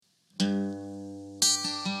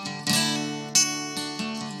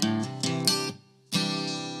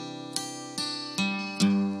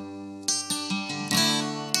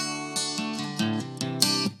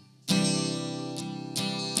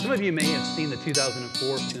Some of you may have seen the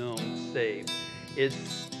 2004 film Saved.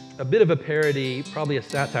 It's a bit of a parody, probably a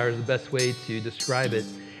satire is the best way to describe it,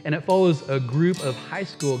 and it follows a group of high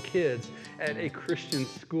school kids at a Christian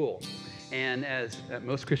school. And as at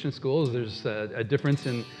most Christian schools, there's a difference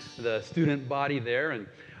in the student body there. And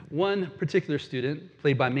one particular student,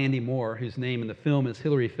 played by Mandy Moore, whose name in the film is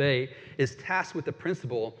Hilary Faye, is tasked with the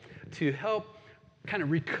principal to help kind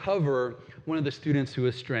of recover one of the students who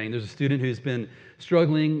is straying. There's a student who's been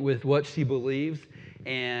struggling with what she believes,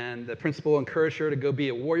 and the principal encouraged her to go be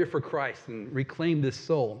a warrior for Christ and reclaim this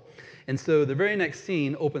soul. And so the very next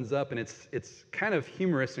scene opens up, and it's kind of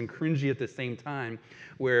humorous and cringy at the same time,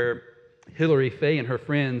 where Hilary Faye and her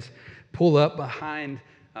friends pull up behind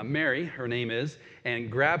Mary, her name is,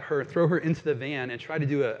 and grab her, throw her into the van, and try to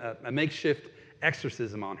do a makeshift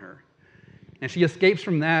exorcism on her. And she escapes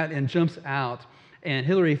from that and jumps out, and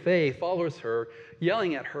Hilary Faye follows her,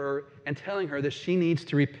 yelling at her and telling her that she needs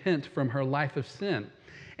to repent from her life of sin.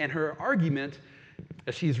 And her argument,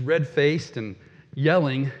 as she's red-faced and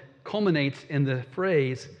yelling, culminates in the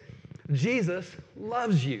phrase, "Jesus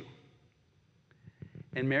loves you."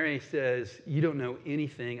 And Mary says, "You don't know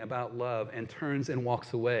anything about love," and turns and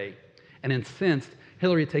walks away. And incensed,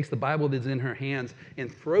 Hilary takes the Bible that's in her hands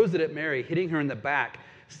and throws it at Mary, hitting her in the back,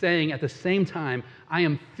 saying at the same time, "I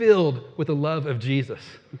am filled with the love of Jesus."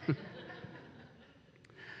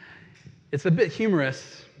 It's a bit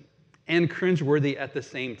humorous and cringeworthy at the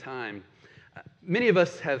same time. Many of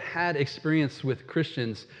us have had experience with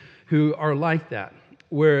Christians who are like that,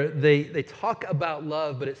 where they talk about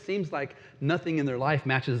love, but it seems like nothing in their life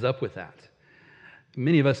matches up with that.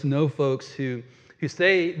 Many of us know folks who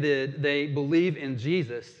say that they believe in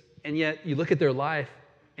Jesus, and yet you look at their life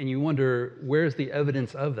and you wonder, where's the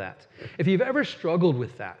evidence of that? If you've ever struggled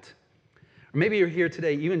with that, or maybe you're here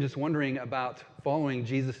today even just wondering about following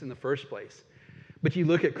Jesus in the first place, but you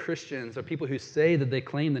look at Christians or people who say that they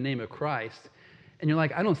claim the name of Christ, and you're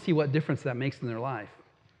like, I don't see what difference that makes in their life,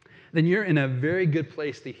 then you're in a very good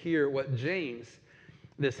place to hear what James,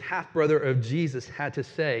 this half-brother of Jesus, had to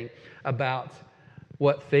say about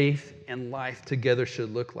what faith and life together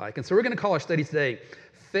should look like. And so we're going to call our study today,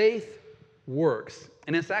 Faith Works.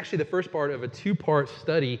 And it's actually the first part of a two-part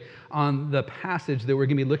study on the passage that we're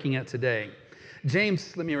going to be looking at today.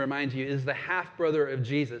 James, let me remind you, is the half-brother of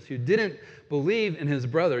Jesus who didn't believe in his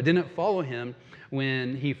brother, didn't follow him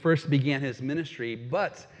when he first began his ministry,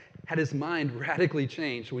 but had his mind radically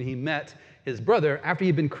changed when he met his brother after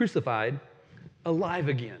he'd been crucified, alive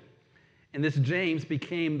again. And this James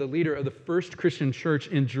became the leader of the first Christian church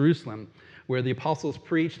in Jerusalem, where the apostles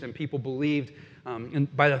preached and people believed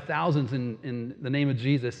by the thousands in the name of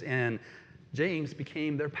Jesus, and James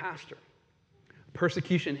became their pastor.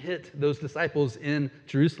 Persecution hit those disciples in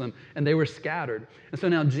Jerusalem, and they were scattered. And so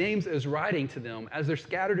now James is writing to them as they're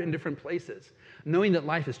scattered in different places, knowing that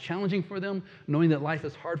life is challenging for them, knowing that life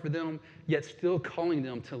is hard for them, yet still calling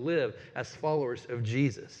them to live as followers of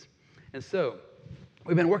Jesus. And so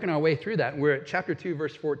we've been working our way through that, and we're at chapter 2,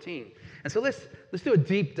 verse 14. And so let's do a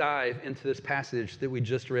deep dive into this passage that we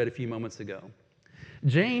just read a few moments ago.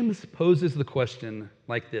 James poses the question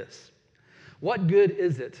like this: what good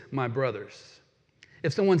is it, my brothers,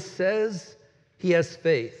 if someone says he has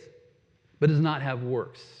faith but does not have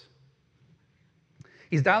works?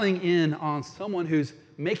 He's dialing in on someone who's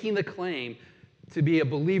making the claim to be a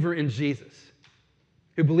believer in Jesus,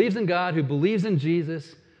 who believes in God, who believes in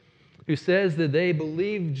Jesus, who says that they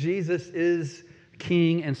believe Jesus is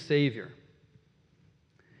King and Savior.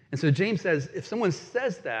 And so James says, if someone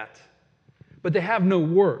says that, but they have no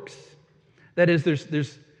works, that is,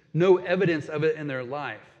 there's no evidence of it in their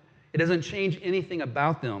life, it doesn't change anything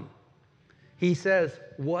about them, he says,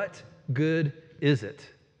 what good is it?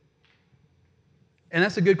 And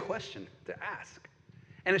that's a good question to ask.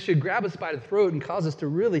 And it should grab us by the throat and cause us to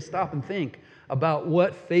really stop and think about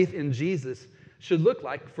what faith in Jesus should look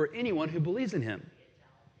like for anyone who believes in him.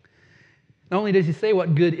 Not only does he say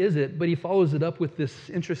what good is it, but he follows it up with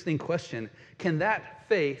this interesting question: can that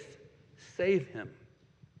faith save him?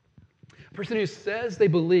 A person who says they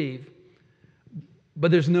believe, but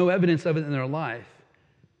there's no evidence of it in their life,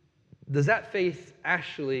 does that faith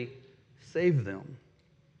actually save them?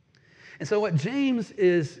 And so what James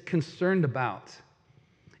is concerned about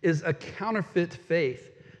is a counterfeit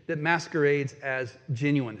faith that masquerades as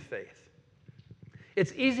genuine faith.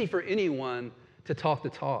 It's easy for anyone to talk the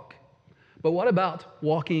talk, but what about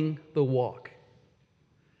walking the walk?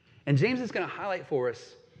 And James is going to highlight for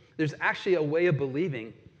us there's actually a way of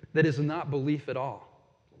believing that is not belief at all.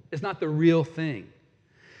 It's not the real thing.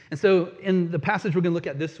 And so in the passage we're going to look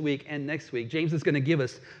at this week and next week, James is going to give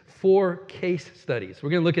us 4 case studies. We're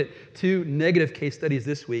going to look at 2 negative case studies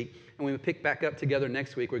this week, and when we pick back up together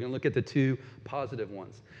next week, we're going to look at the 2 positive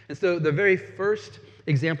ones. And so the very first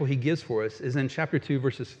example he gives for us is in chapter 2,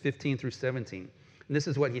 verses 15 through 17. And this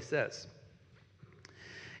is what he says.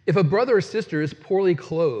 If a brother or sister is poorly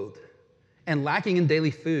clothed and lacking in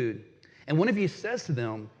daily food, and one of you says to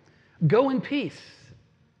them, "Go in peace,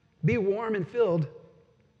 be warm and filled,"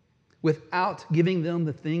 without giving them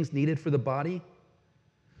the things needed for the body,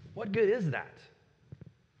 what good is that?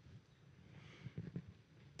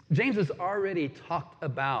 James has already talked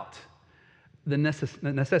about the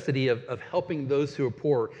necessity of helping those who are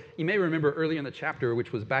poor. You may remember earlier in the chapter,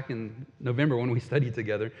 which was back in November when we studied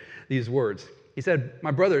together, these words. He said,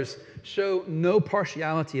 "My brothers, show no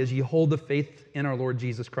partiality as you hold the faith in our Lord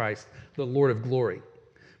Jesus Christ, the Lord of glory.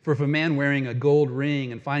 For if a man wearing a gold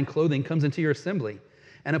ring and fine clothing comes into your assembly,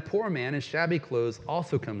 and a poor man in shabby clothes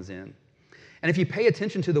also comes in, and if you pay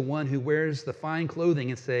attention to the one who wears the fine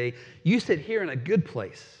clothing and say, 'You sit here in a good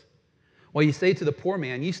place,' while you say to the poor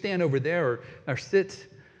man, 'You stand over there,' or 'Sit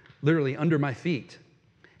literally under my feet,'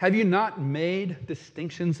 have you not made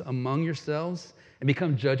distinctions among yourselves and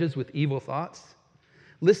become judges with evil thoughts?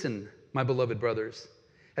 Listen, my beloved brothers,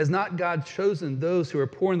 has not God chosen those who are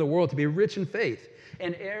poor in the world to be rich in faith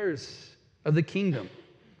and heirs of the kingdom,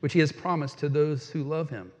 which he has promised to those who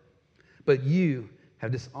love him? But you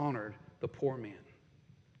have dishonored the poor man."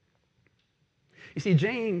 You see,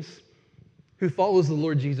 James, who follows the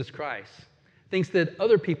Lord Jesus Christ, thinks that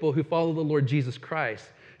other people who follow the Lord Jesus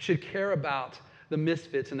Christ should care about the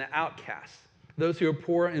misfits and the outcasts, those who are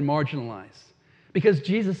poor and marginalized, because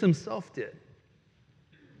Jesus himself did.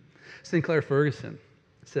 Sinclair Ferguson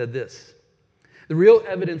said this: "The real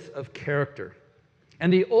evidence of character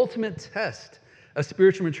and the ultimate test of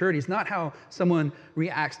spiritual maturity is not how someone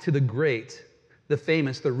reacts to the great, the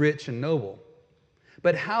famous, the rich, and noble,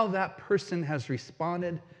 but how that person has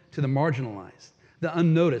responded to the marginalized, the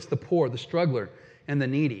unnoticed, the poor, the struggler, and the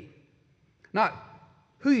needy. Not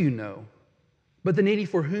who you know, but the needy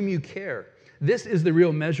for whom you care. This is the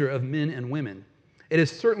real measure of men and women. It is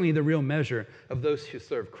certainly the real measure of those who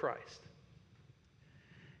serve Christ."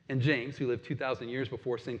 And James, who lived 2,000 years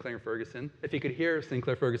before Sinclair Ferguson, if he could hear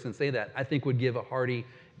Sinclair Ferguson say that, I think would give a hearty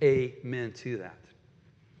amen to that.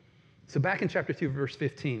 So back in chapter 2, verse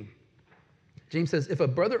 15, James says, "If a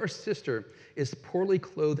brother or sister is poorly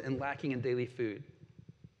clothed and lacking in daily food."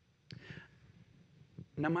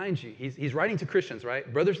 Now, mind you, he's writing to Christians,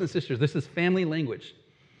 right? Brothers and sisters, this is family language.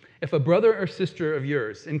 If a brother or sister of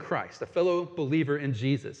yours in Christ, a fellow believer in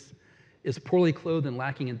Jesus, is poorly clothed and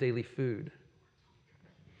lacking in daily food,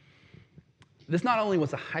 this not only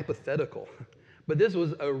was a hypothetical, but this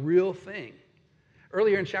was a real thing.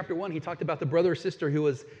 Earlier in chapter 1, he talked about the brother or sister who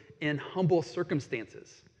was in humble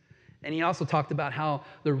circumstances. And he also talked about how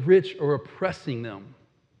the rich are oppressing them.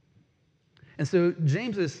 And so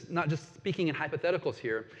James is not just speaking in hypotheticals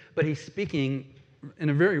here, but he's speaking in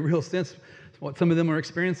a very real sense what some of them are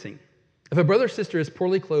experiencing. If a brother or sister is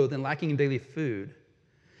poorly clothed and lacking in daily food,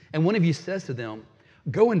 and one of you says to them,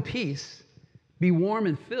 "Go in peace, be warm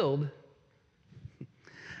and filled,"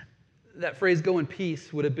 that phrase, "go in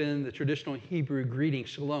peace," would have been the traditional Hebrew greeting,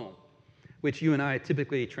 shalom, which you and I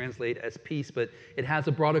typically translate as peace, but it has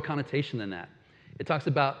a broader connotation than that. It talks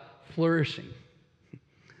about flourishing.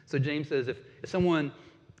 So James says if someone,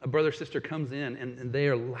 a brother or sister, comes in and they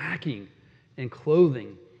are lacking in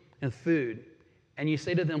clothing and food, and you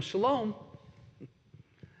say to them, "Shalom,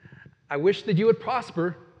 I wish that you would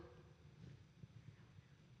prosper,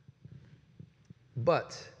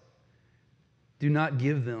 but do not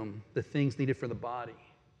give them the things needed for the body."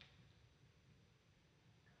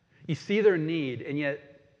 You see their need, and yet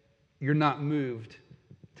you're not moved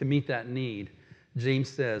to meet that need. James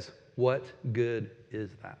says, what good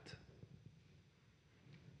is that?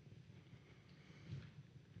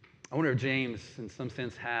 I wonder if James, in some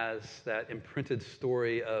sense, has that imprinted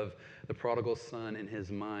story of the prodigal son in his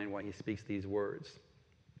mind while he speaks these words.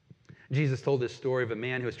 Jesus told this story of a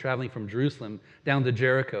man who was traveling from Jerusalem down to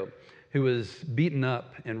Jericho, who was beaten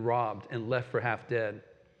up and robbed and left for half dead.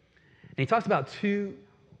 And he talks about 2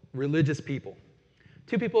 religious people,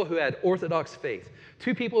 2 people who had orthodox faith,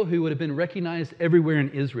 2 people who would have been recognized everywhere in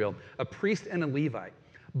Israel, a priest and a Levite.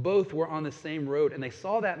 Both were on the same road, and they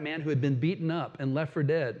saw that man who had been beaten up and left for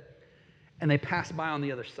dead, and they passed by on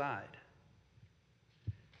the other side.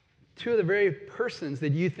 2 of the very persons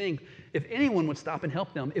that you think, if anyone would stop and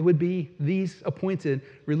help them, it would be these appointed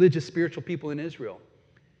religious, spiritual people in Israel.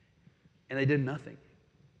 And they did nothing.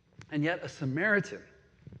 And yet a Samaritan,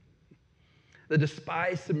 the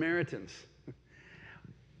despised Samaritans,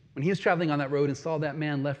 when he was traveling on that road and saw that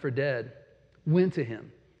man left for dead, went to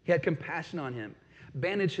him. He had compassion on him,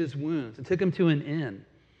 bandaged his wounds, and took him to an inn,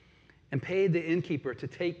 and paid the innkeeper to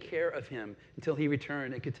take care of him until he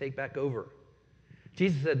returned and could take back over.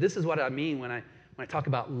 Jesus said, this is what I mean when I talk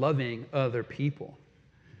about loving other people.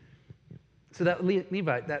 So that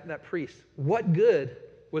Levite, that priest, what good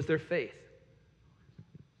was their faith?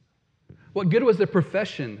 What good was their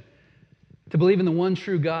profession to believe in the one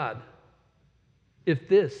true God if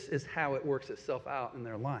this is how it works itself out in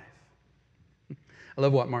their life? I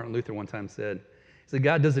love what Martin Luther one time said. He said,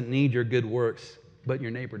 God doesn't need your good works, but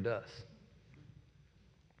your neighbor does.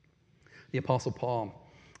 The Apostle Paul,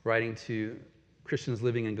 writing to Christians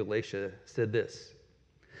living in Galatia, said this: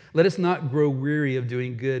 let us not grow weary of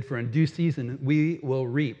doing good, for in due season we will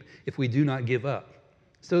reap if we do not give up.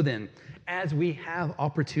 So then, as we have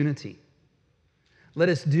opportunity, let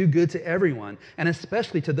us do good to everyone, and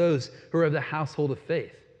especially to those who are of the household of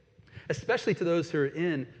faith, especially to those who are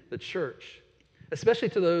in the church, especially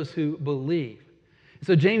to those who believe.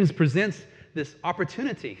 So James presents this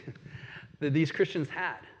opportunity that these Christians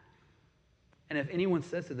had. And if anyone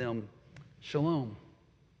says to them, shalom,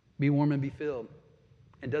 be warm and be filled,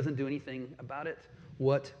 and doesn't do anything about it,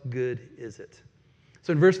 what good is it?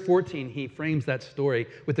 So in verse 14, he frames that story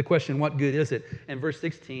with the question, what good is it? And verse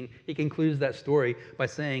 16, he concludes that story by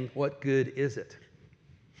saying, what good is it?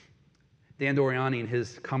 Dan Doriani, in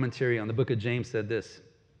his commentary on the book of James, said this: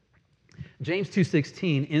 James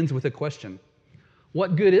 2:16 ends with a question.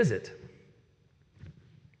 What good is it?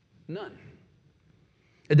 None.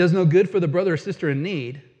 It does no good for the brother or sister in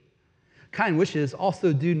need. Kind wishes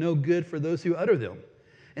also do no good for those who utter them.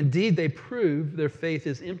 Indeed, they prove their faith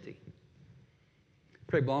is empty.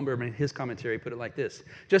 Craig Blomberg, in his commentary, put it like this: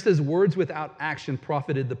 just as words without action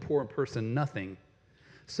profited the poor person nothing,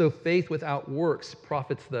 so faith without works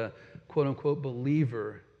profits the quote-unquote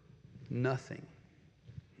believer nothing.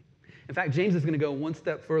 In fact, James is going to go one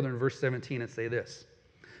step further in verse 17 and say this: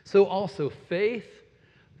 so also faith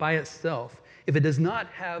by itself, if it does not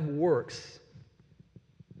have works,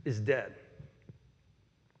 is dead.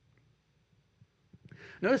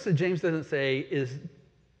 Notice that James doesn't say is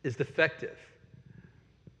defective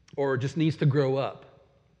or just needs to grow up.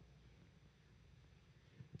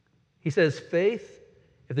 He says faith,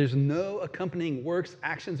 if there's no accompanying works,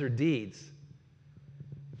 actions, or deeds,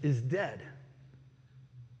 is dead.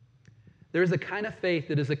 There is a kind of faith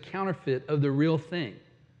that is a counterfeit of the real thing.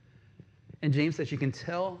 And James says you can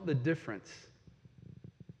tell the difference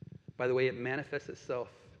by the way it manifests itself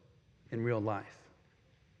in real life.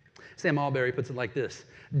 Sam Alberry puts it like this: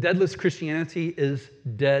 deadless Christianity is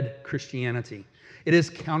dead Christianity. It is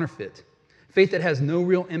counterfeit. Faith that has no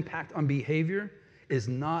real impact on behavior is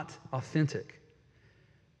not authentic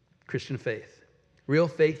Christian faith. Real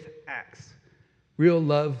faith acts. Real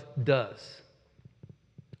love does.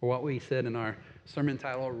 Or what we said in our sermon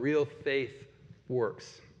title, real faith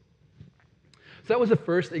works. So that was the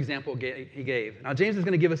first example he gave. Now James is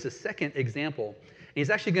going to give us a second example. And he's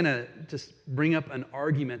actually going to just bring up an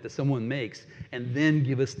argument that someone makes and then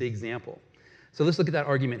give us the example. So let's look at that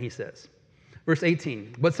argument he says. Verse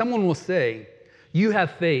 18, but someone will say, you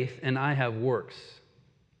have faith and I have works.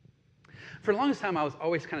 For the longest time, I was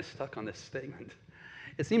always kind of stuck on this statement.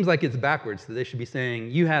 It seems like it's backwards, that they should be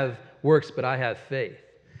saying, you have works, but I have faith.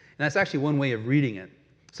 And that's actually one way of reading it.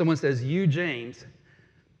 Someone says, you, James,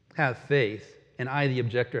 have faith, and I, the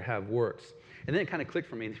objector, have works. And then it kind of clicked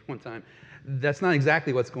for me one time. That's not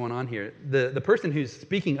exactly what's going on here. The person who's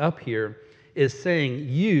speaking up here is saying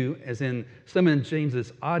you, as in someone in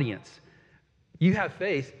James's audience, you have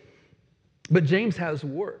faith, but James has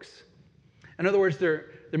works. In other words, they're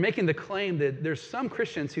making the claim that there's some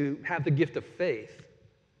Christians who have the gift of faith,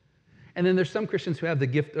 and then there's some Christians who have the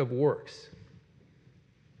gift of works.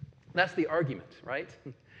 That's the argument, right?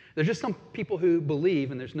 There's just some people who believe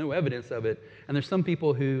and there's no evidence of it, and there's some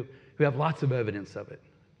people who have lots of evidence of it,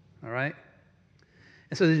 all right?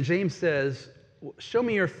 And so then James says, show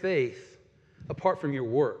me your faith apart from your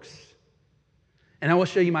works, and I will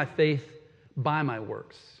show you my faith by my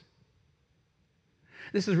works.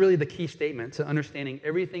 This is really the key statement to understanding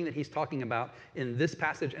everything that he's talking about in this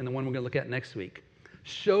passage and the one we're going to look at next week.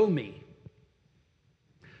 Show me.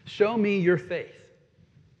 Show me your faith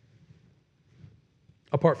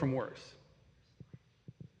apart from works.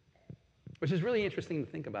 Which is really interesting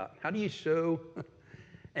to think about. How do you show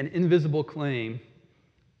an invisible claim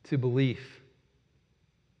to belief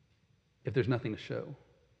if there's nothing to show?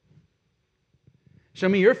 Show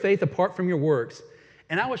me your faith apart from your works,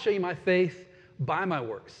 and I will show you my faith by my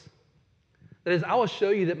works. That is, I will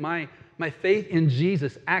show you that my faith in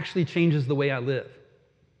Jesus actually changes the way I live.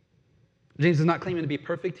 James is not claiming to be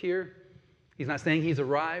perfect here. He's not saying he's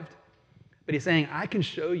arrived, but he's saying, I can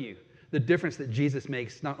show you the difference that Jesus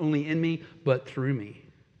makes, not only in me, but through me.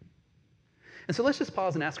 And so let's just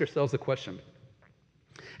pause and ask ourselves the question.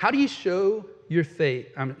 How do you show your faith,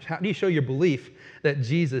 how do you show your belief that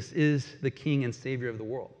Jesus is the King and Savior of the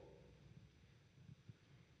world?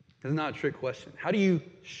 It's not a trick question. How do you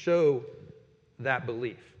show that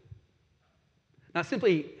belief? Not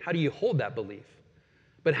simply how do you hold that belief,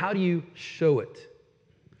 but how do you show it?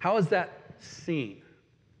 How is that seen?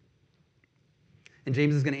 And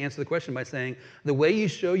James is going to answer the question by saying, the way you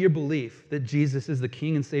show your belief that Jesus is the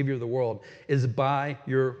King and Savior of the world is by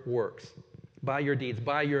your works, by your deeds,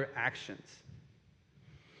 by your actions.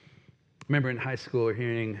 I remember in high school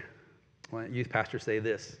hearing one youth pastor say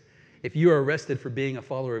this: if you are arrested for being a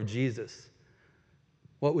follower of Jesus,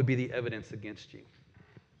 what would be the evidence against you?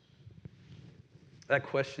 That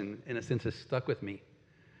question, in a sense, has stuck with me.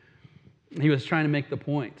 He was trying to make the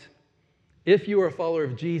point. If you are a follower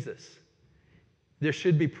of Jesus, there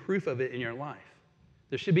should be proof of it in your life.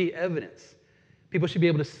 There should be evidence. People should be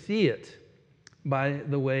able to see it by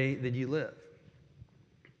the way that you live.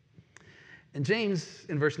 And James,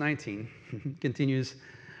 in verse 19, continues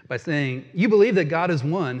by saying, you believe that God is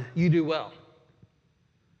one, you do well.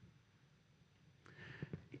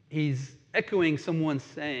 He's echoing someone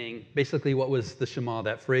saying basically what was the Shema,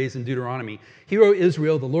 that phrase in Deuteronomy. Hear, O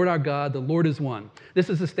Israel, the Lord our God, the Lord is one. This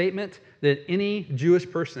is a statement that any Jewish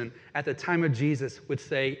person at the time of Jesus would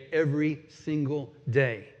say every single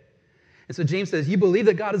day. And so James says, you believe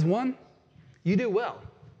that God is one? You do well.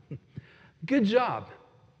 Good job.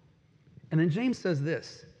 And then James says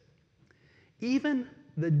this: even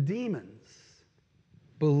the demons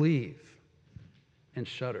believe and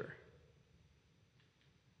shudder.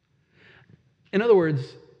 In other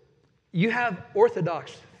words, you have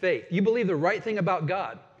orthodox faith. You believe the right thing about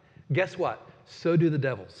God. Guess what? So do the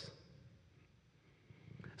devils.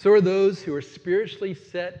 So are those who are spiritually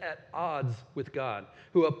set at odds with God,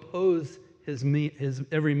 who oppose his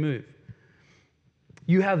every move.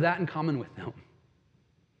 You have that in common with them.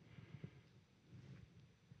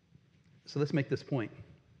 So let's make this point.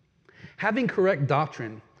 Having correct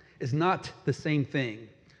doctrine is not the same thing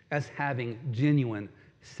as having genuine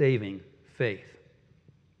saving faith.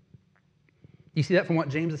 You see that from what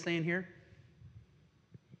James is saying here?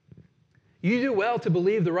 You do well to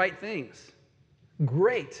believe the right things.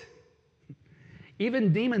 Great.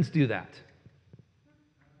 Even demons do that.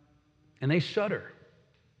 And they shudder.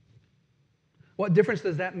 What difference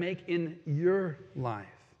does that make in your life?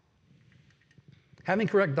 Having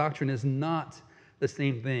correct doctrine is not the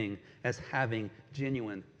same thing as having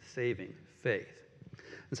genuine saving faith.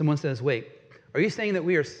 And someone says, wait, are you saying that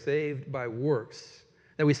we are saved by works,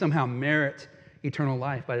 that we somehow merit eternal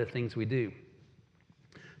life by the things we do?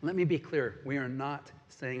 Let me be clear, we are not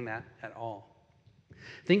saying that at all.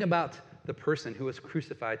 Think about the person who was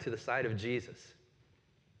crucified to the side of Jesus.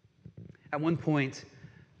 At one point,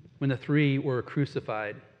 when the three were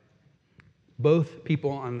crucified, both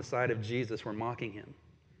people on the side of Jesus were mocking him.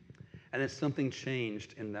 And then something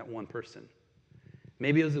changed in that one person.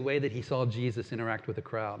 Maybe it was the way that he saw Jesus interact with the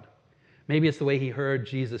crowd. Maybe it's the way he heard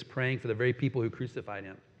Jesus praying for the very people who crucified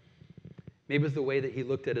him. Maybe it's the way that he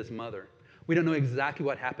looked at his mother. We don't know exactly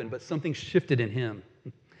what happened, but something shifted in him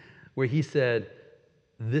where he said,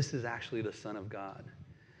 this is actually the Son of God.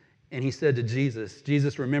 And he said to Jesus,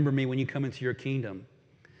 Jesus, remember me when you come into your kingdom.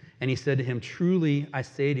 And he said to him, truly I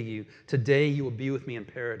say to you, today you will be with me in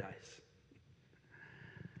paradise.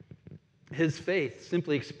 His faith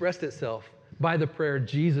simply expressed itself by the prayer,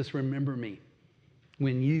 Jesus, remember me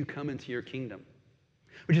when you come into your kingdom.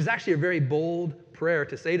 Which is actually a very bold prayer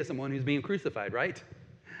to say to someone who's being crucified, right?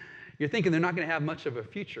 You're thinking they're not going to have much of a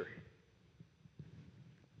future.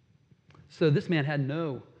 So this man had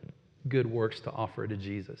no good works to offer to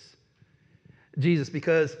Jesus. Jesus,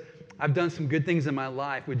 because I've done some good things in my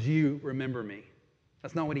life, would you remember me?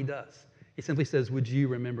 That's not what he does. He simply says, would you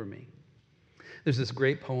remember me? There's this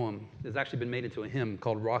great poem that's actually been made into a hymn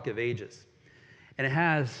called Rock of Ages. And it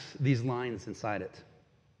has these lines inside it.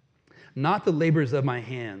 Not the labors of my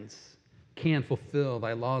hands can fulfill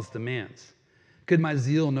thy law's demands. Could my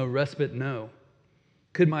zeal no respite know?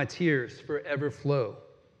 Could my tears forever flow?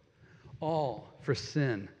 All for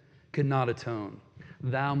sin could not atone.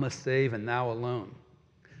 Thou must save, and thou alone.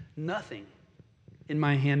 Nothing in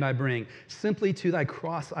my hand I bring. Simply to thy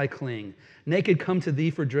cross I cling. Naked come to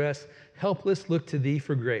thee for dress. Helpless look to thee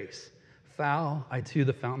for grace. Foul I to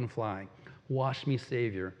the fountain fly. Wash me,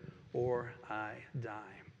 Savior, or I die.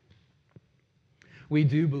 We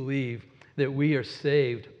do believe that we are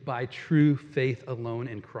saved by true faith alone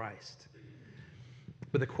in Christ.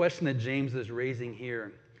 But the question that James is raising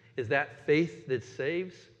here is that faith that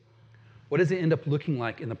saves, what does it end up looking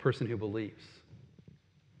like in the person who believes?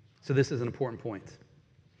 So this is an important point.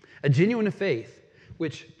 A genuine faith,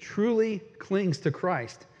 which truly clings to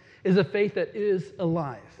Christ, is a faith that is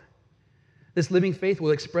alive. This living faith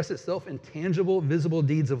will express itself in tangible, visible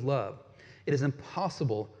deeds of love. It is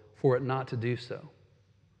impossible for it not to do so.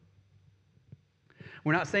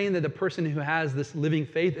 We're not saying that the person who has this living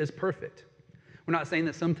faith is perfect. We're not saying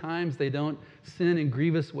that sometimes they don't sin in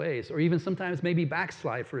grievous ways, or even sometimes maybe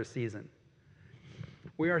backslide for a season.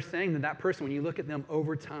 We are saying that that person, when you look at them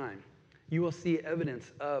over time, you will see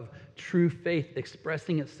evidence of true faith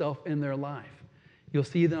expressing itself in their life. You'll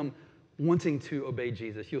see them wanting to obey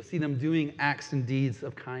Jesus. You'll see them doing acts and deeds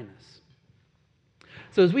of kindness.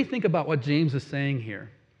 So as we think about what James is saying here,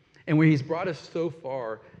 and where he's brought us so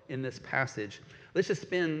far in this passage, let's just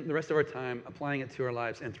spend the rest of our time applying it to our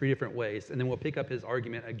lives in three different ways, and then we'll pick up his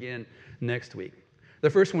argument again next week. The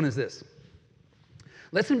first one is this.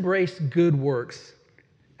 Let's embrace good works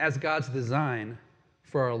as God's design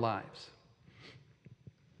for our lives.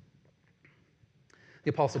 The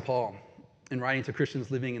Apostle Paul, in writing to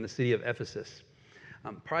Christians living in the city of Ephesus,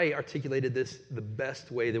 probably articulated this the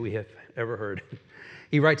best way that we have ever heard.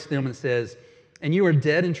 He writes to them and says, "And you are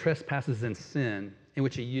dead in trespasses and sin in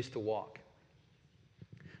which you used to walk."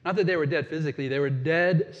 Not that they were dead physically, they were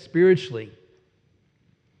dead spiritually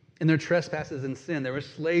in their trespasses and sin. They were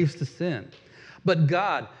slaves to sin. But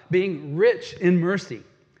God, being rich in mercy,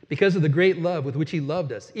 because of the great love with which he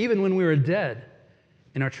loved us, even when we were dead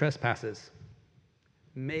in our trespasses,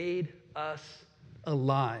 made us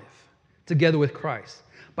alive together with Christ.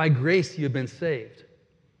 By grace you have been saved.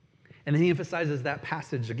 And then he emphasizes that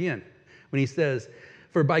passage again when he says,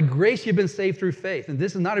 "For by grace you've been saved through faith, and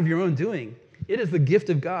this is not of your own doing. It is the gift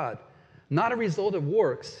of God, not a result of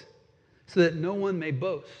works, so that no one may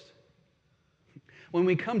boast." When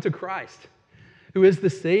we come to Christ, who is the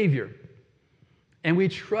Savior, and we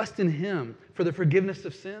trust in him for the forgiveness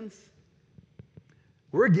of sins,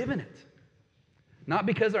 we're given it. Not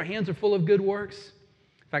because our hands are full of good works.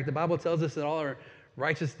 In fact, the Bible tells us that all our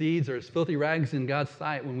righteous deeds are as filthy rags in God's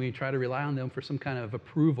sight when we try to rely on them for some kind of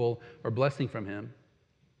approval or blessing from him.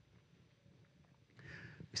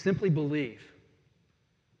 We simply believe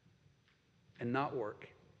and not work.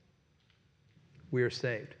 We are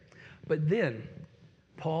saved. But then,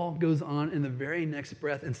 Paul goes on in the very next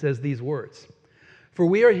breath and says these words, "For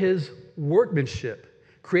we are his workmanship,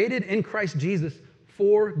 created in Christ Jesus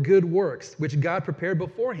for good works, which God prepared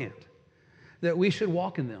beforehand, that we should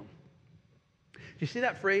walk in them." Do you see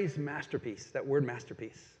that phrase, masterpiece, that word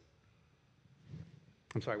masterpiece?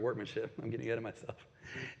 I'm sorry, workmanship. I'm getting ahead of myself.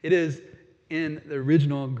 It is, in the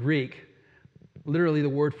original Greek, literally the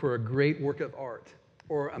word for a great work of art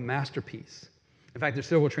or a masterpiece. In fact, there's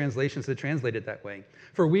several translations that translate it that way.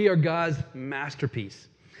 For we are God's masterpiece.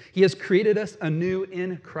 He has created us anew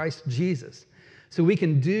in Christ Jesus, so we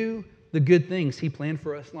can do the good things he planned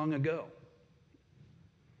for us long ago.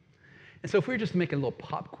 And so if we were just to make a little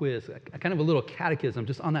pop quiz, a kind of a little catechism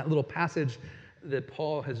just on that little passage that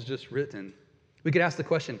Paul has just written, we could ask the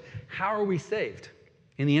question, how are we saved?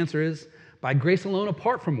 And the answer is, by grace alone,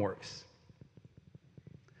 apart from works.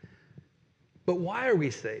 But why are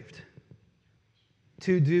we saved?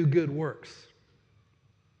 To do good works.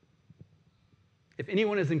 If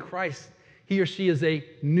anyone is in Christ, he or she is a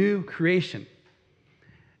new creation.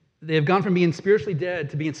 They have gone from being spiritually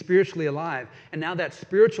dead to being spiritually alive, and now that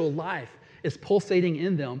spiritual life is pulsating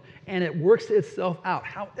in them, and it works itself out,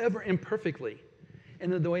 however imperfectly,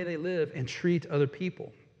 in the way they live and treat other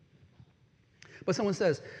people. But someone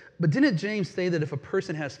says, but didn't James say that if a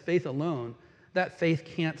person has faith alone, that faith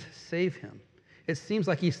can't save him? It seems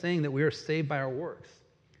like he's saying that we are saved by our works.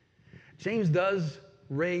 James does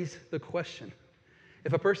raise the question.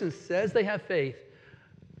 If a person says they have faith,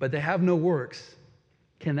 but they have no works,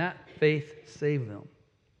 can that faith save them?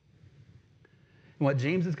 And what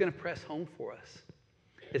James is going to press home for us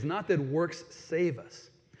is not that works save us,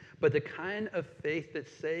 but the kind of faith that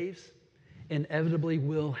saves inevitably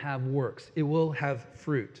will have works. It will have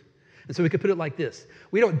fruit. And so we could put it like this.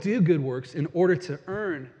 We don't do good works in order to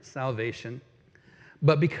earn salvation,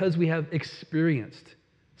 but because we have experienced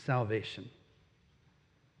salvation.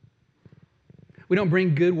 We don't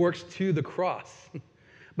bring good works to the cross,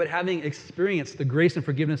 but having experienced the grace and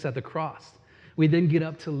forgiveness at the cross, we then get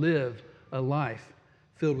up to live a life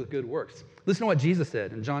filled with good works. Listen to what Jesus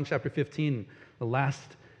said in John chapter 15, the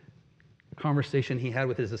last conversation he had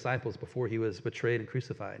with his disciples before he was betrayed and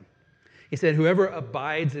crucified. He said, "Whoever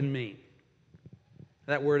abides in me,"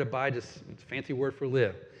 that word abide is a fancy word for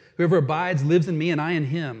live. "Whoever abides, lives in me, and I in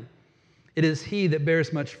him. It is he that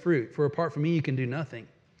bears much fruit, for apart from me you can do nothing.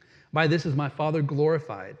 By this is my Father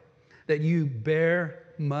glorified, that you bear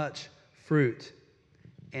much fruit.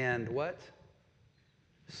 And what?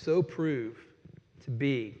 So prove to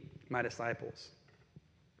be my disciples.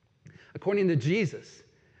 According to Jesus,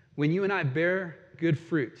 when you and I bear good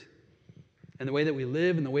fruit in the way that we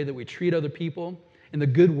live, in the way that we treat other people, in the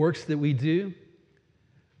good works that we do,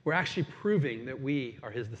 we're actually proving that we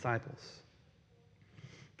are his disciples.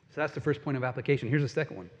 So that's the first point of application. Here's the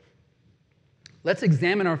second one. Let's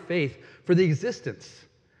examine our faith for the existence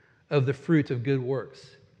of the fruit of good works.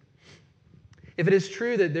 If it is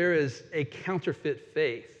true that there is a counterfeit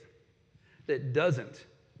faith that doesn't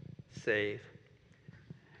save,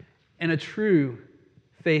 and a true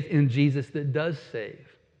faith in Jesus that does save,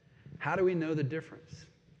 how do we know the difference?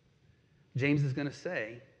 James is going to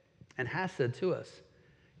say, and has said to us,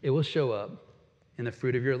 it will show up in the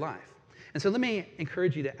fruit of your life. And so let me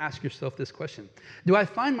encourage you to ask yourself this question. Do I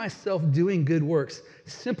find myself doing good works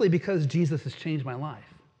simply because Jesus has changed my life?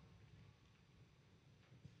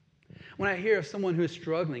 When I hear of someone who is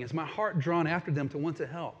struggling, is my heart drawn after them to want to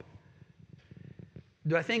help?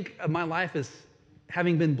 Do I think of my life as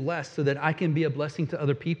having been blessed so that I can be a blessing to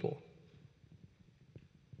other people?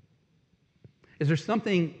 Is there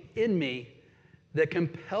something in me that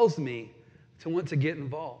compels me to want to get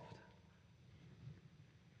involved?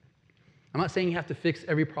 I'm not saying you have to fix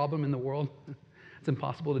every problem in the world. It's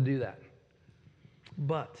impossible to do that.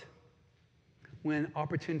 But when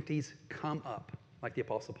opportunities come up, like the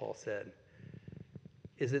Apostle Paul said,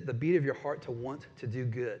 is it the beat of your heart to want to do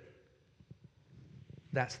good?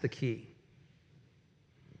 That's the key.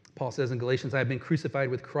 Paul says in Galatians, I have been crucified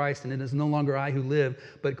with Christ, and it is no longer I who live,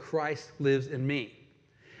 but Christ lives in me.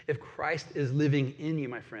 If Christ is living in you,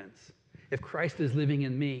 my friends, if Christ is living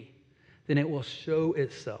in me, then it will show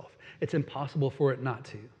itself. It's impossible for it not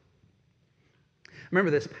to. I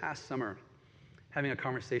remember this past summer having a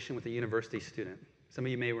conversation with a university student. Some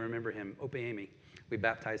of you may remember him, Opeyemi. We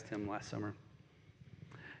baptized him last summer.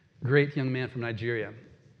 Great young man from Nigeria.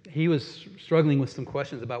 He was struggling with some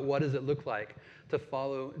questions about what does it look like to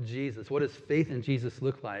follow Jesus? What does faith in Jesus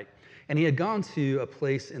look like? And he had gone to a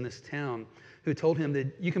place in this town who told him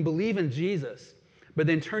that you can believe in Jesus, but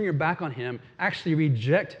then turn your back on him, actually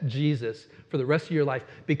reject Jesus for the rest of your life,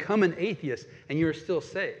 become an atheist, and you are still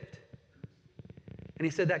saved. And he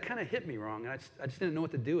said, that kind of hit me wrong. I just didn't know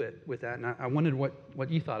what to do with that, and I wondered what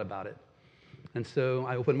you thought about it. And so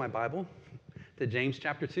I opened my Bible to James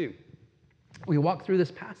chapter 2. We walked through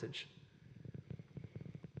this passage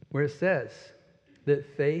where it says that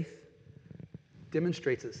faith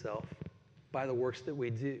demonstrates itself by the works that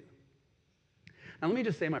we do. Now, let me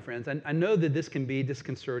just say, my friends, I know that this can be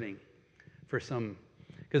disconcerting for some,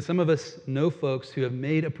 because some of us know folks who have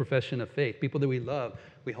made a profession of faith, people that we love,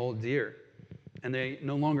 we hold dear, and they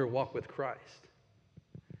no longer walk with Christ.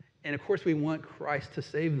 And of course, we want Christ to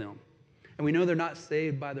save them. And we know they're not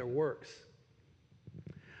saved by their works.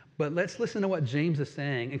 But let's listen to what James is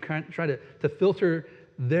saying and try to filter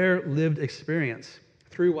their lived experience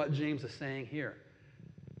through what James is saying here.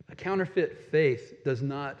 A counterfeit faith does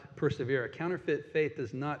not persevere. A counterfeit faith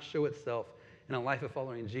does not show itself in a life of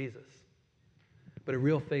following Jesus. But a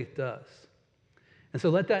real faith does. And so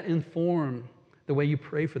let that inform the way you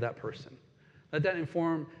pray for that person. Let that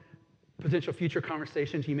inform potential future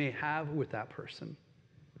conversations you may have with that person.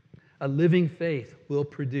 A living faith will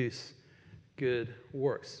produce good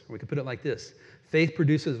works. Or we could put it like this. Faith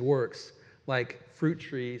produces works like fruit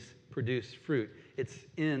trees produce fruit. It's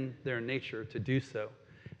in their nature to do so.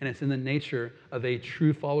 And it's in the nature of a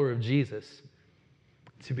true follower of Jesus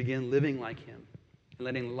to begin living like him and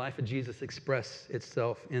letting the life of Jesus express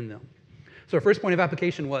itself in them. So our first point of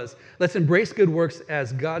application was, let's embrace good works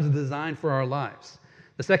as God's design for our lives.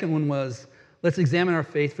 The second one was, let's examine our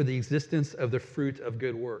faith for the existence of the fruit of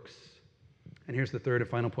good works. And here's the third and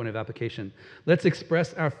final point of application. Let's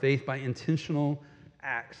express our faith by intentional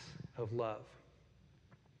acts of love.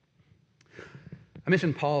 I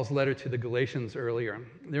mentioned Paul's letter to the Galatians earlier.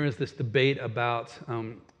 There is this debate about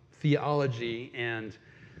theology and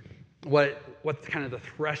what kind of the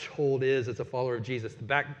threshold is as a follower of Jesus. The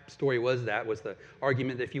backstory was the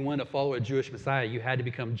argument that if you wanted to follow a Jewish Messiah, you had to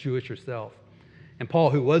become Jewish yourself. And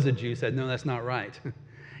Paul, who was a Jew, said, no, that's not right.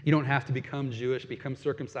 You don't have to become Jewish, become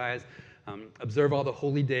circumcised, observe all the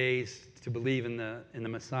holy days to believe in the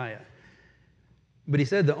Messiah. But he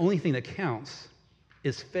said the only thing that counts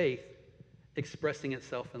is faith expressing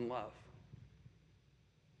itself in love.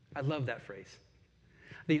 I love that phrase.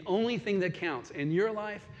 The only thing that counts in your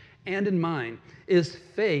life and in mine is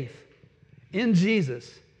faith in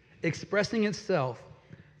Jesus expressing itself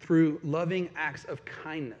through loving acts of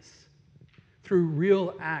kindness through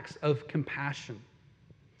real acts of compassion.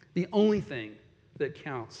 The only thing that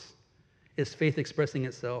counts is faith expressing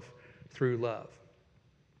itself through love.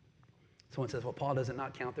 Someone says, well, Paul, does it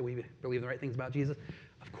not count that we believe the right things about Jesus?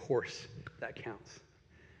 Of course that counts.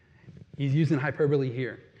 He's using hyperbole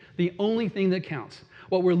here. The only thing that counts,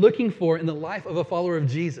 what we're looking for in the life of a follower of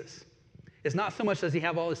Jesus, is not so much does he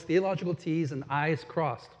have all his theological T's and I's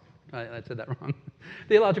crossed. I said that wrong.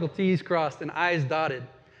 Theological T's crossed and I's dotted.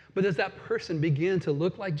 But does that person begin to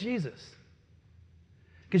look like Jesus?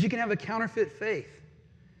 Because you can have a counterfeit faith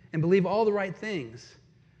and believe all the right things,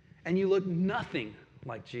 and you look nothing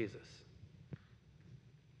like Jesus.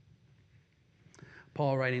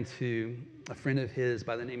 Paul, writing to a friend of his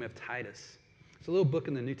by the name of Titus. It's a little book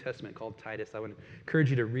in the New Testament called Titus. I would encourage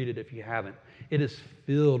you to read it if you haven't. It is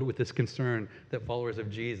filled with this concern that followers of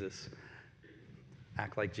Jesus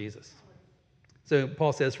act like Jesus. So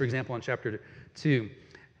Paul says, for example, in chapter 2,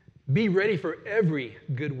 be ready for every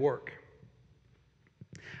good work.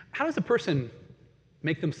 How does a person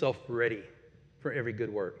make themselves ready for every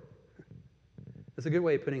good work? That's a good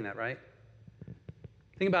way of putting that, right?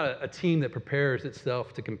 Think about a team that prepares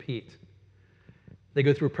itself to compete. They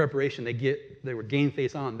go through a preparation. They were game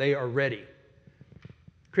face on. They are ready.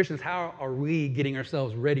 Christians, how are we getting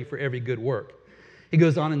ourselves ready for every good work? He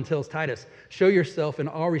goes on and tells Titus, show yourself in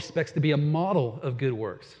all respects to be a model of good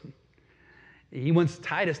works. He wants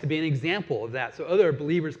Titus to be an example of that so other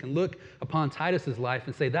believers can look upon Titus's life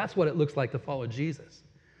and say, that's what it looks like to follow Jesus.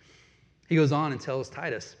 He goes on and tells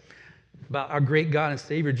Titus about our great God and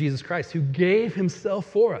Savior, Jesus Christ, who gave himself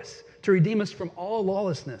for us to redeem us from all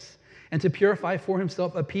lawlessness and to purify for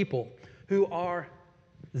himself a people who are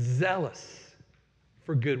zealous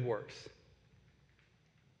for good works.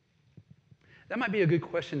 That might be a good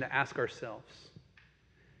question to ask ourselves.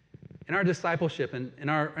 In our discipleship and in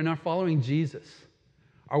our following Jesus,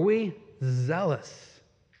 are we zealous?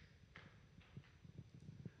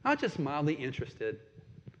 Not just mildly interested,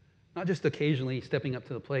 not just occasionally stepping up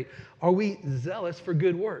to the plate. Are we zealous for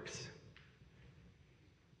good works?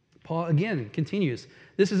 Paul again continues,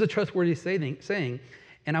 this is a trustworthy saying,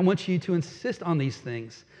 and I want you to insist on these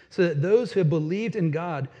things so that those who have believed in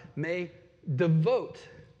God may devote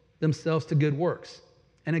themselves to good works.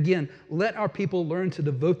 And again, let our people learn to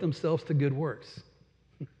devote themselves to good works.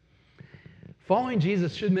 Following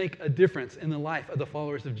Jesus should make a difference in the life of the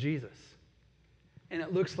followers of Jesus. And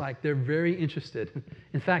it looks like they're very interested,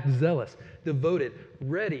 in fact, zealous, devoted,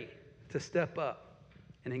 ready to step up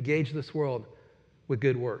and engage this world with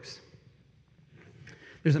good works.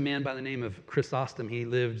 There's a man by the name of Chrysostom. He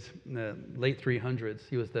lived in the late 300s.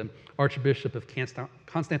 He was the Archbishop of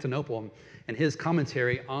Constantinople. And his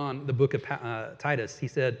commentary on the book of Titus, he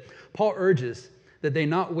said, Paul urges that they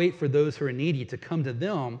not wait for those who are needy to come to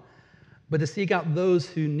them, but to seek out those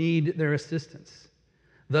who need their assistance.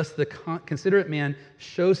 Thus, the considerate man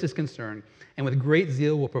shows his concern and with great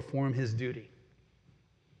zeal will perform his duty.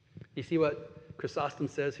 You see what Chrysostom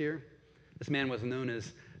says here? This man was known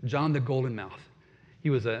as John the Golden Mouth. He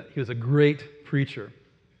was a great preacher.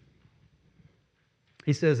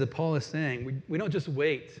 He says that Paul is saying, we don't just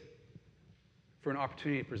wait for an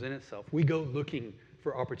opportunity to present itself. We go looking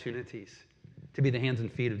for opportunities to be the hands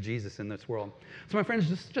and feet of Jesus in this world. So my friends,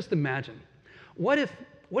 just imagine, what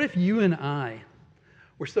if you and I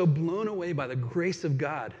were so blown away by the grace of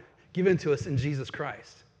God given to us in Jesus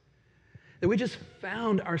Christ that we just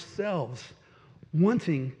found ourselves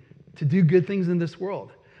wanting to do good things in this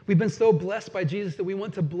world? We've been so blessed by Jesus that we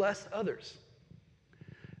want to bless others.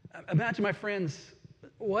 Imagine, my friends,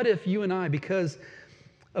 what if you and I, because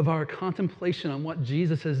of our contemplation on what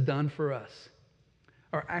Jesus has done for us,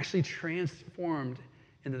 are actually transformed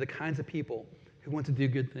into the kinds of people who want to do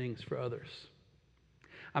good things for others?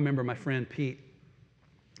 I remember my friend Pete,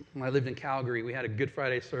 when I lived in Calgary, we had a Good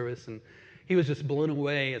Friday service, and he was just blown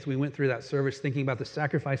away as we went through that service thinking about the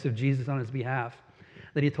sacrifice of Jesus on his behalf,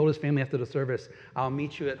 that he told his family after the service, I'll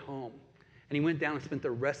meet you at home. And he went down and spent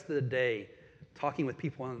the rest of the day talking with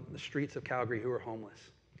people on the streets of Calgary who were homeless,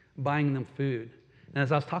 buying them food. And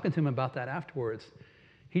as I was talking to him about that afterwards,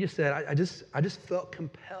 he just said, I just felt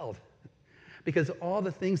compelled because of all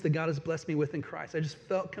the things that God has blessed me with in Christ. I just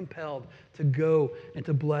felt compelled to go and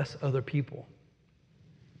to bless other people.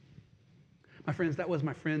 My friends, that was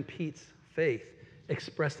my friend Pete's faith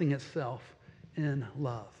expressing itself in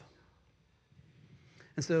love.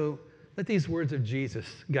 And so let these words of Jesus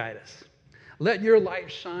guide us. Let your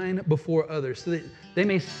light shine before others so that they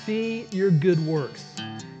may see your good works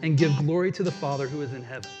and give glory to the Father who is in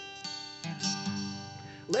heaven.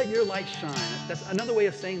 Let your light shine. That's another way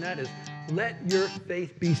of saying that is let your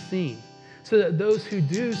faith be seen so that those who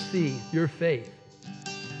do see your faith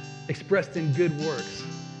expressed in good works,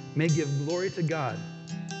 may give glory to God,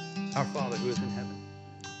 our Father who is in heaven.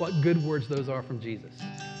 What good words those are from Jesus.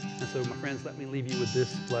 And so, my friends, let me leave you with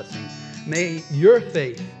this blessing. May your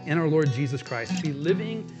faith in our Lord Jesus Christ be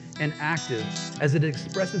living and active as it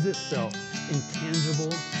expresses itself in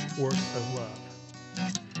tangible works of love.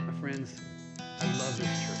 My friends, I love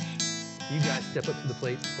this church. You guys step up to the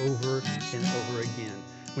plate over and over again.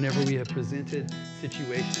 Whenever we have presented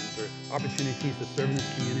situations or opportunities to serve in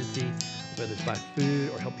this community, whether it's by food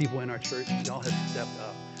or help people in our church, y'all have stepped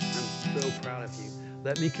up. I'm so proud of you.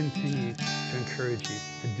 Let me continue to encourage you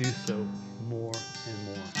to do so more and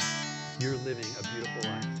more. You're living a beautiful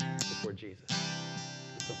life before Jesus.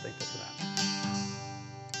 I'm so thankful for that.